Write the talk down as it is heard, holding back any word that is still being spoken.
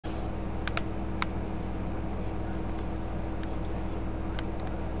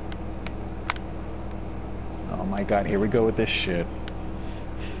my god, here we go with this shit.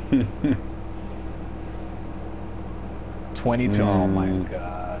 22, oh my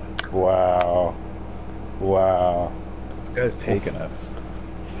god. Wow. Wow. This guy's taking us.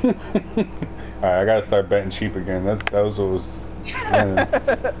 Alright, I gotta start betting cheap again. That was what was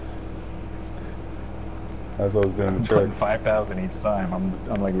that's what was doing the trick. Putting 5,000 each time. I'm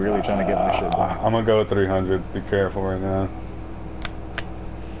like really trying to get my shit back. I'm gonna go with 300. Be careful right now.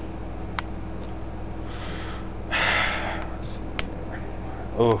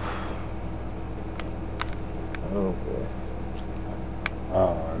 Oof. Oh boy.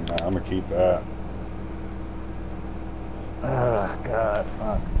 Oh no, I'm gonna keep that. Ah, god,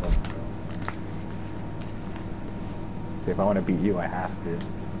 fuck. See, if I want to beat you, I have to.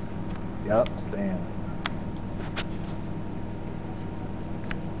 Yup, staying.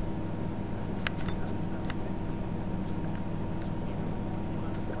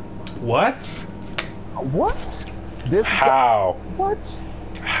 What? What? This How? What?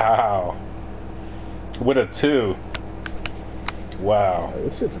 How? With a 2. Wow. Oh,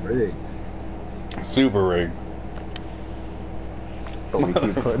 this shit's rigged. Super rigged. But we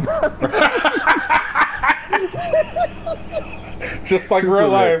keep putting. Just like Super real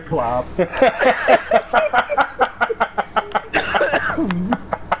life. rigged, plop.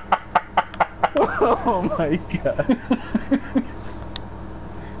 Oh my god.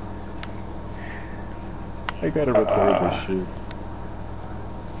 I gotta record this shit.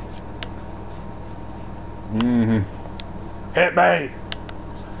 Hit me!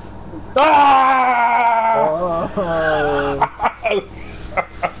 Ah! Oh.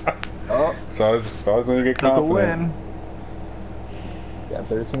 Oh. So I was gonna get Took a confident. win. Got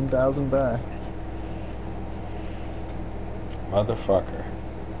 13,000 back. Motherfucker.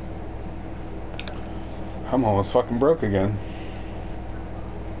 I'm almost fucking broke again.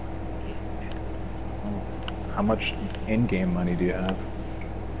 How much in-game money do you have?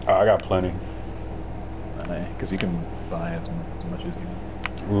 Oh, I got plenty. Because you can buy as much as you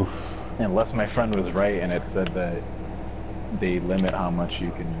want. Oof. Unless my friend was right and it said that they limit how much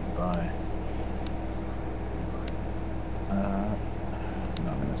you can buy. No,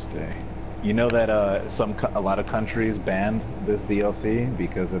 I'm gonna stay. You know that a lot of countries banned this DLC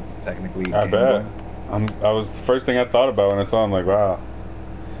because it's technically I bet. gambling? I was the first thing I thought about when I saw it. I'm like, wow.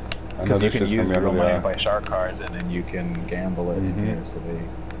 Because you can use real money by shark cards and then you can gamble it in here, so they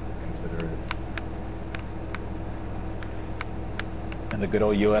consider it. And the good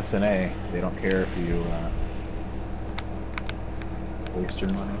old US&A, they don't care if you waste your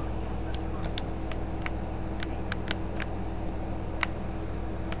money.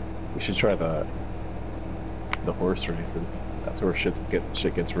 We should try the horse races. That's where shit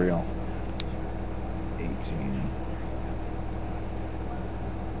gets real. 18.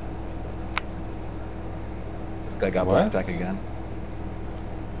 This guy got blackjack again.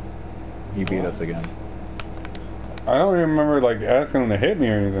 He beat us again. I don't even remember like asking him to hit me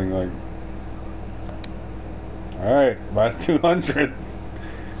or anything. Like, all right, last 200.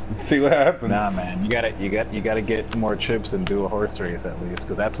 Let's see what happens. Nah, man, you gotta get more chips and do a horse race at least,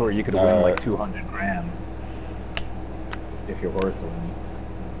 because that's where you could win like 200 grand if your horse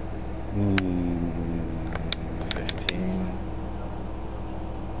wins.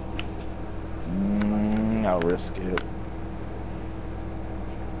 15. I'll risk it.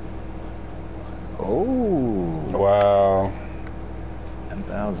 Oh. Wow.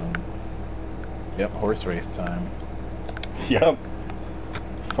 10,000. Yep, horse race time. Yep.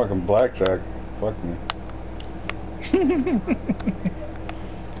 Fucking blackjack. Fuck me.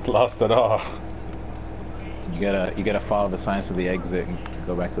 Lost it all. You gotta follow the signs to the exit to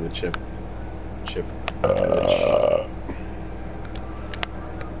go back to the chip.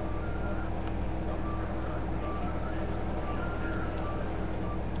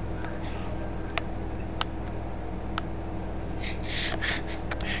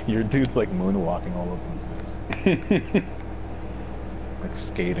 Your dude's like moonwalking all over the place. Like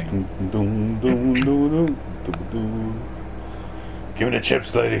skating. Give me the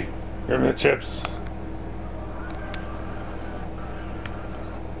chips, lady. Give me the chips.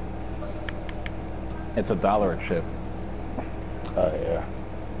 It's $1 a chip. Oh yeah.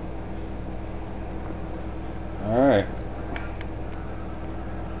 All right.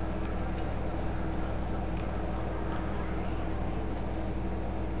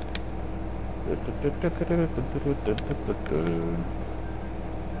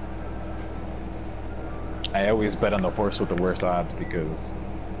 I always bet on the horse with the worst odds because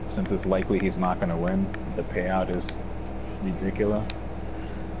since it's likely he's not going to win, the payout is ridiculous.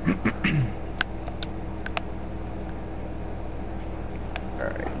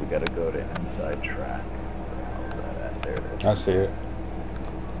 Alright, we gotta go to inside track. is that at? There it is. I see it.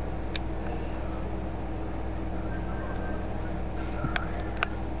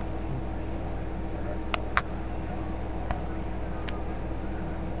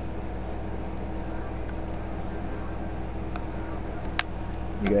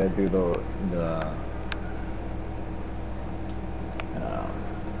 You gotta do the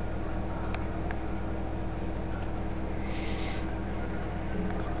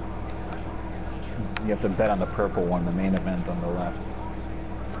you have to bet on the purple one, the main event on the left.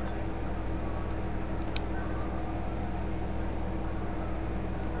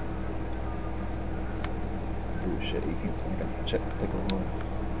 Oh shit, 18 seconds. Check pick a horse.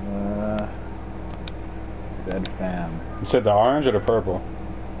 Dead fam. You said the orange or the purple?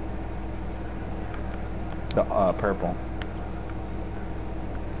 The purple.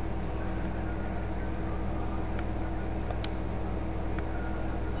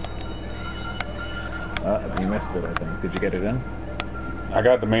 You missed it, I think. Did you get it in? I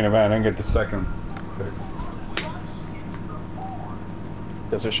got the main event. I didn't get the second pick.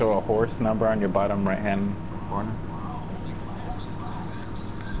 Does it show a horse number on your bottom right-hand corner?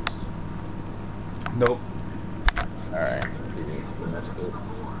 Nope. Alright, you missed it.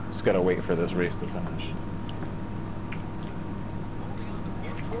 Just gotta wait for this race to finish.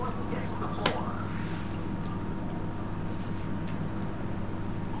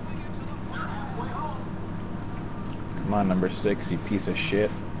 Come on, number 6, you piece of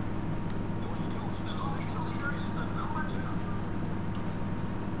shit.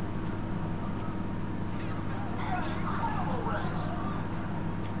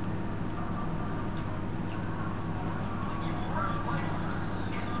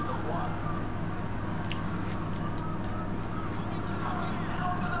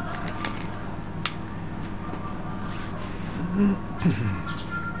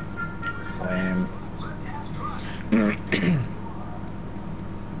 Lame.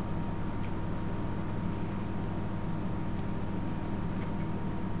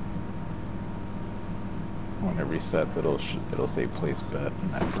 When it resets, it'll say place bet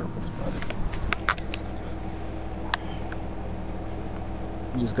in that purple spot.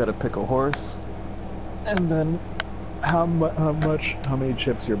 You just gotta pick a horse, and then how many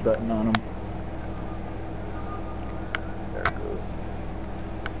chips you're betting on them. There it goes.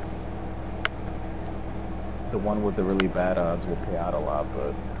 The one with the really bad odds will pay out a lot,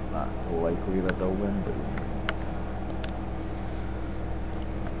 but it's not likely that they'll win. But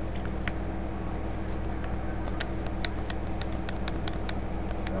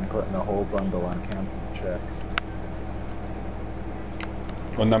I'm putting a whole bundle on cancel check.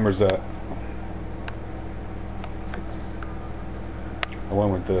 What number's that? 6. I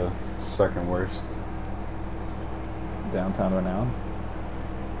went with the second worst. Downtown Renown.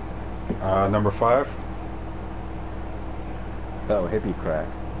 Number 5. Oh, hippie crack.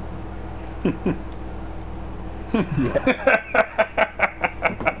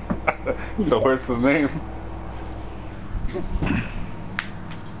 So where's his name?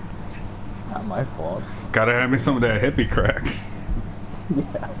 Not my fault. Gotta have me some of that hippie crack.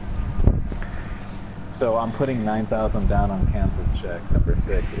 Yeah. So I'm putting 9,000 down on cancel check number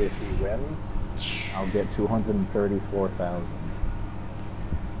 6. If he wins, I'll get 234,000.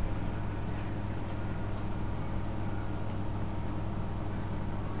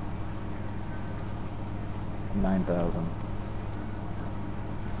 $9,000.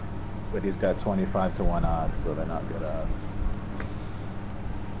 But he's got 25 to 1 odds, so they're not good odds.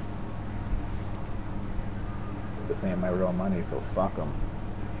 This ain't my real money, so fuck him.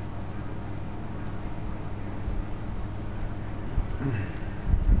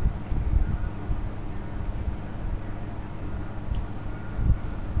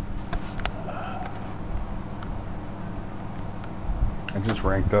 I just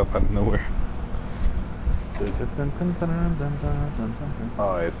ranked up out of nowhere.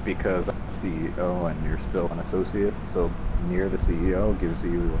 Oh, it's because I'm CEO and you're still an associate, so near the CEO gives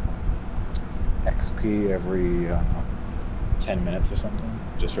you XP every 10 minutes or something,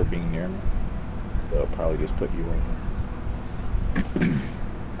 just for being near me. They'll probably just put you over.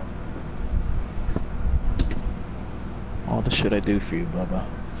 All the shit I do for you, Bubba.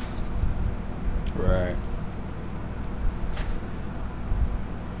 Right.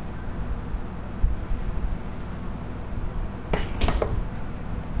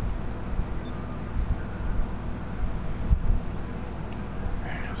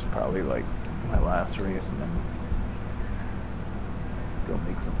 It's probably like my last race, and then go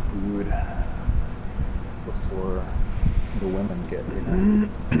make some food before the women get here.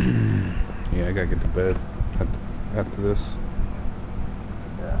 Yeah, I gotta get to bed after this.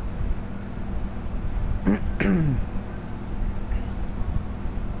 Yeah.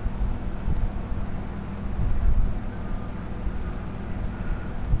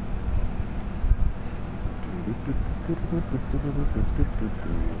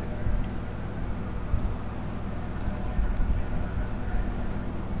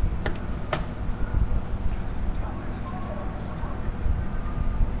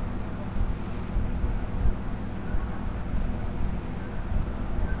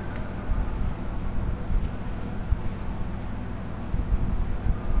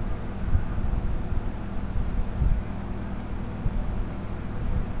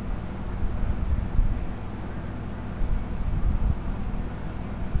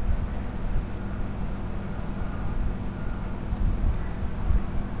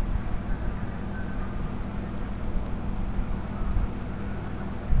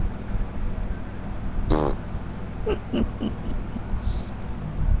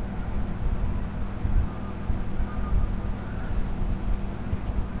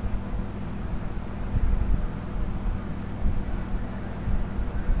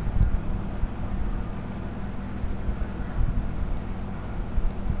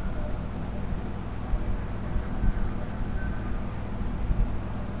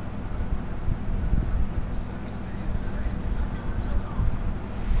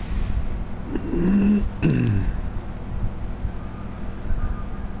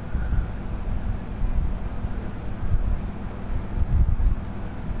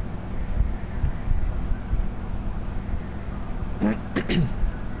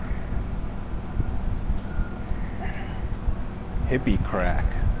 Hippie crack.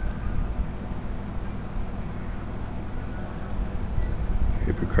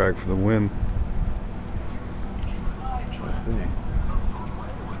 Hippie crack for the win. Let's see.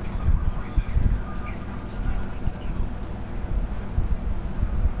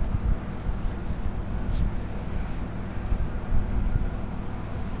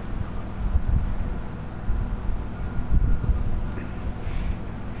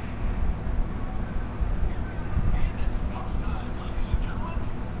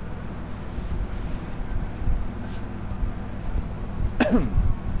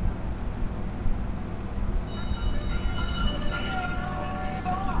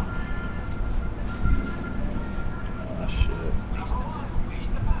 Oh shit.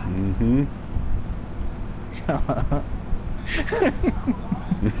 Mm-hmm.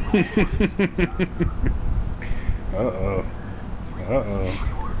 Uh-oh. Uh-oh.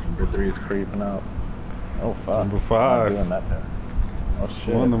 Number 3 is creeping up. Oh fuck. Number I'm 5. not doing that there. Oh shit.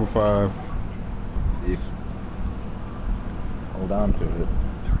 Come on, number 5. See. Hold on to it.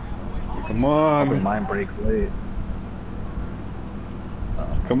 Come Hoping on. mine breaks late. Oh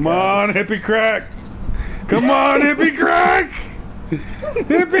my Come God. on, hippie crack. Come on, hippie crack.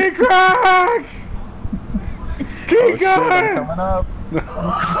 Hippie crack. Keep Oh shit, I'm going. coming up.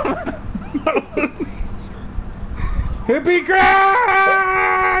 Hippie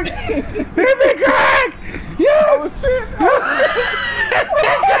crack. Hippie crack. Yes. Oh shit!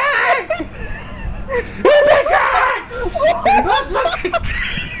 Hippie crack. Hippie crack.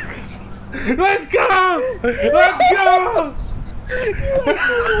 Let's go. Let's go.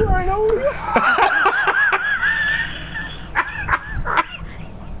 I know.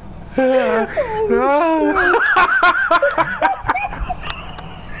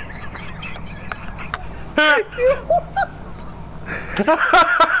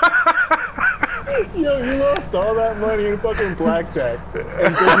 Yo, you lost all that money in fucking blackjack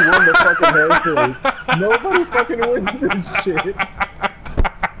and just won the fucking head. Nobody fucking wins this shit.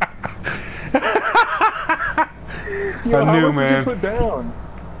 Yo, I knew, how much man. Did you put down?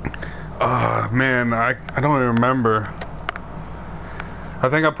 Man, I don't even remember. I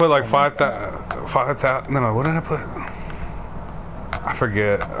think I put like 5,000. No, what did I put? I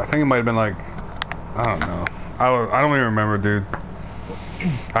forget. I think it might have been like, I don't know. I don't even remember, dude.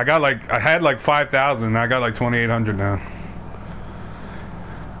 I had like 5,000. And I got like 2,800 now.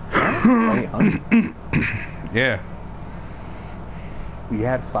 2,800? Yeah. We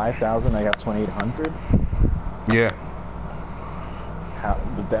had 5,000. I got 2,800. Yeah. How?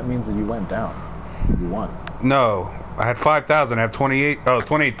 But that means that you went down. You won. No, I had 5,000. I have 28. Oh,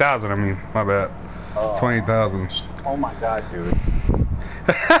 28,000. I mean, my bad. 28,000. Oh my god, dude.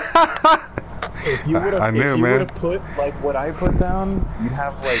 If you would have, I knew, if you man. would have put like what I put down, you'd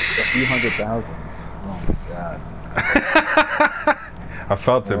have like a few 100,000. Oh my god. I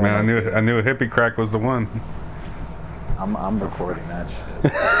felt it, man. I knew a hippie crack was the one. I'm recording that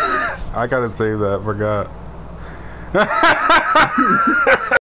shit. I gotta save that. Forgot.